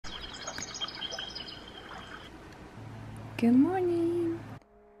Good morning.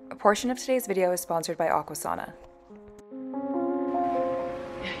 A portion of today's video is sponsored by Aquasana.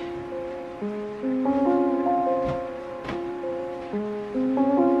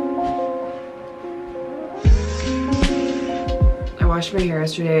 I washed my hair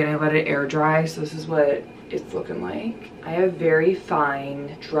yesterday and I let it air dry, so this is what it's looking like. I have very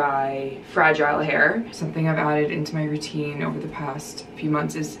fine, dry, fragile hair. Something I've added into my routine over the past few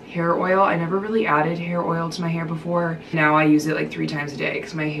months is hair oil. I never really added hair oil to my hair before. Now I use it like 3 times a day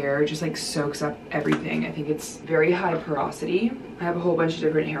because my hair just like soaks up everything. I think it's very high porosity. I have a whole bunch of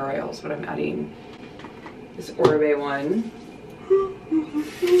different hair oils, but I'm adding this Oribe one.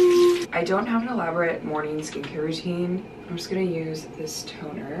 I don't have an elaborate morning skincare routine. I'm just gonna use this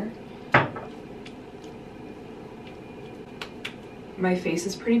toner. My face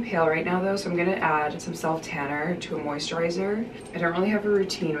is pretty pale right now though, so I'm gonna add some self tanner to a moisturizer. I don't really have a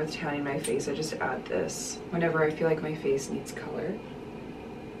routine with tanning my face. I just add this whenever I feel like my face needs color.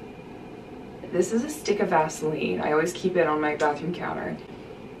 This is a stick of Vaseline. I always keep it on my bathroom counter,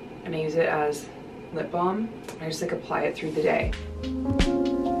 and I use it as lip balm. I just like apply it through the day.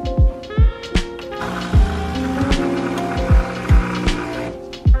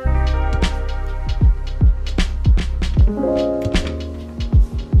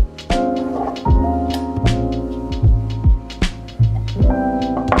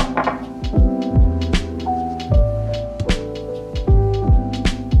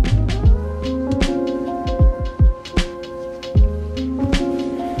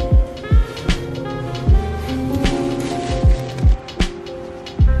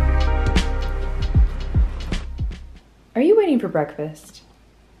 Are you waiting for breakfast?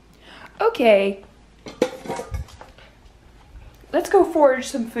 Okay. Let's go forage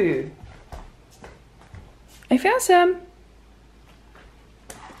some food. I found some.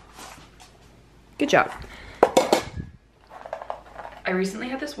 Good job. I recently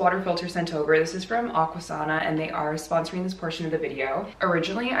had this water filter sent over. This is from Aquasana and they are sponsoring this portion of the video.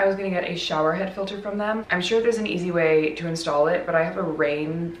 Originally, I was gonna get a shower head filter from them. I'm sure there's an easy way to install it, but I have a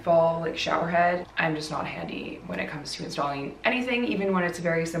rainfall like shower head. I'm just not handy when it comes to installing anything, even when it's a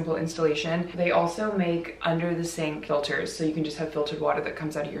very simple installation. They also make under the sink filters, so you can just have filtered water that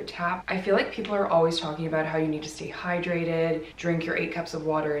comes out of your tap. I feel like people are always talking about how you need to stay hydrated, drink your 8 cups of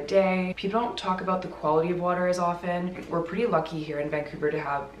water a day. People don't talk about the quality of water as often. We're pretty lucky here in Vancouver to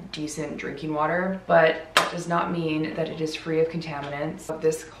have decent drinking water, but that does not mean that it is free of contaminants.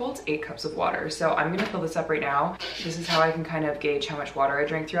 This holds 8 cups of water, so I'm gonna fill this up right now. This is how I can kind of gauge how much water I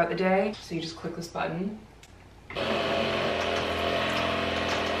drink throughout the day. So you just click this button.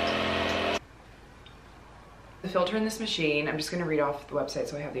 The filter in this machine, I'm just going to read off the website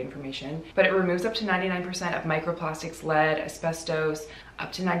so I have the information, but it removes up to 99% of microplastics, lead, asbestos,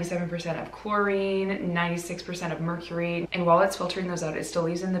 up to 97% of chlorine, 96% of mercury, and while it's filtering those out, it still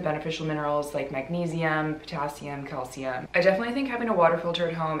leaves in the beneficial minerals like magnesium, potassium, calcium. I definitely think having a water filter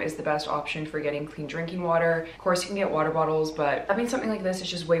at home is the best option for getting clean drinking water. Of course, you can get water bottles, but having something like this is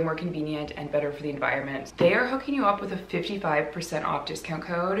just way more convenient and better for the environment. They are hooking you up with a 55% off discount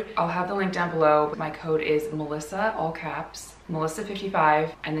code. I'll have the link down below. My code is Melissa, all caps,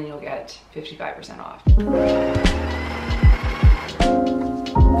 Melissa55, and then you'll get 55% off.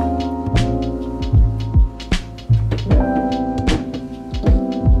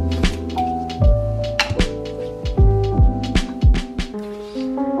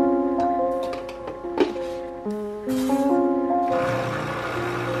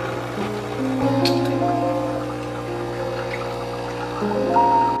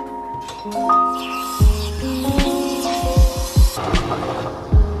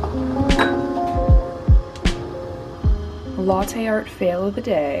 Latte art fail of the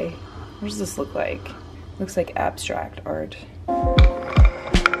day. What does this look like? Looks like abstract art.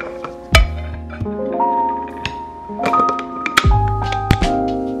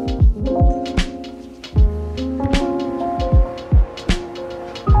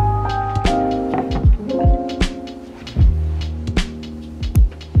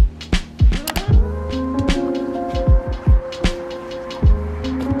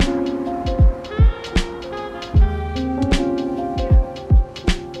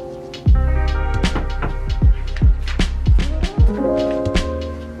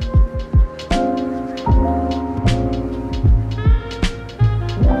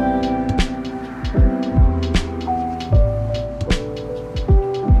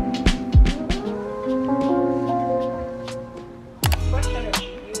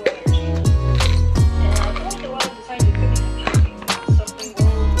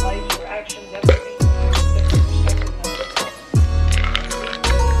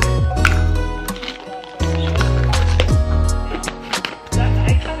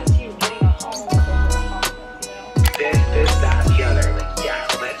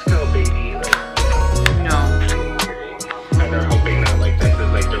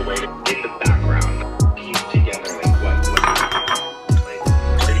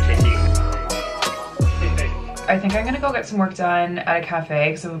 go get some work done at a cafe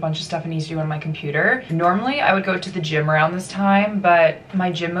because I have a bunch of stuff I need to do on my computer. Normally I would go to the gym around this time, but my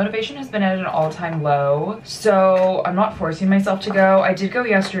gym motivation has been at an all-time low, so I'm not forcing myself to go. I did go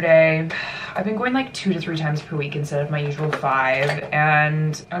yesterday. I've been going like 2 to 3 times per week instead of my usual 5,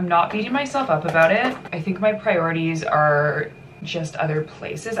 and I'm not beating myself up about it. I think my priorities are just other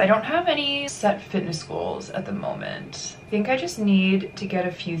places. I don't have any set fitness goals at the moment. I think I just need to get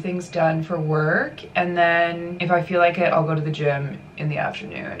a few things done for work, and then if I feel like it, I'll go to the gym in the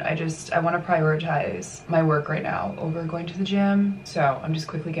afternoon. I want to prioritize my work right now over going to the gym. So I'm just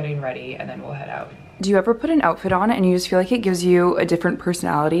quickly getting ready and then we'll head out. Do you ever put an outfit on and you just feel like it gives you a different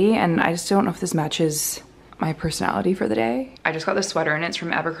personality? And I just don't know if this matches my personality for the day. I just got this sweater and it's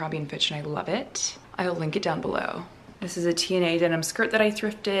from Abercrombie & Fitch and I love it. I'll link it down below. This is a TNA denim skirt that I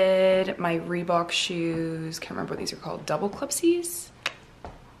thrifted. My Reebok shoes, can't remember what these are called, double clipsies,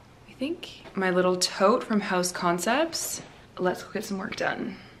 I think. My little tote from House Concepts. Let's go get some work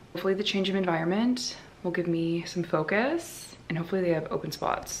done. Hopefully the change of environment will give me some focus, and hopefully they have open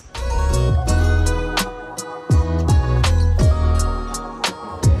spots.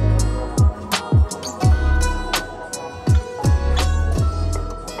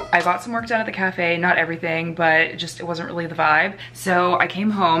 I got some work done at the cafe, not everything, but it wasn't really the vibe. So I came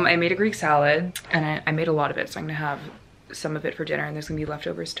home, I made a Greek salad, and I made a lot of it, so I'm gonna have some of it for dinner and there's gonna be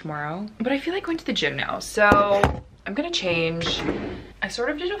leftovers tomorrow. But I feel like going to the gym now, so I'm gonna change. I sort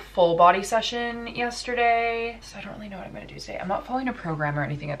of did a full body session yesterday, so I don't really know what I'm gonna do today. I'm not following a program or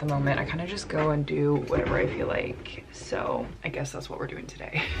anything at the moment. I kind of just go and do whatever I feel like. So I guess that's what we're doing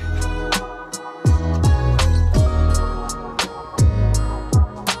today.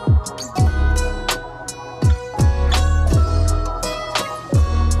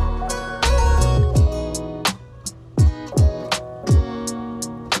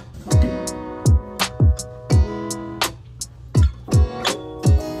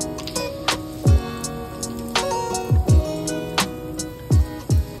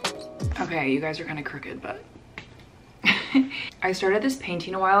 Okay, you guys are kind of crooked, but I started this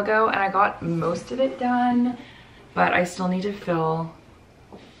painting a while ago and I got most of it done, but I still need to fill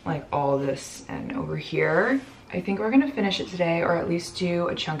like all this and over here. I think we're gonna finish it today, or at least do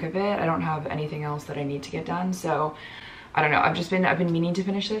a chunk of it. I don't have anything else that I need to get done, so I don't know. I've been meaning to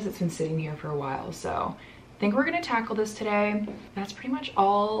finish this. It's been sitting here for a while, so I think we're gonna tackle this today. That's pretty much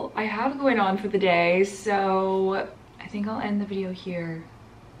all I have going on for the day, so I think I'll end the video here.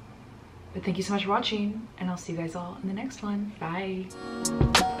 But thank you so much for watching, and I'll see you guys all in the next one.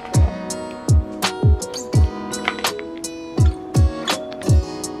 Bye.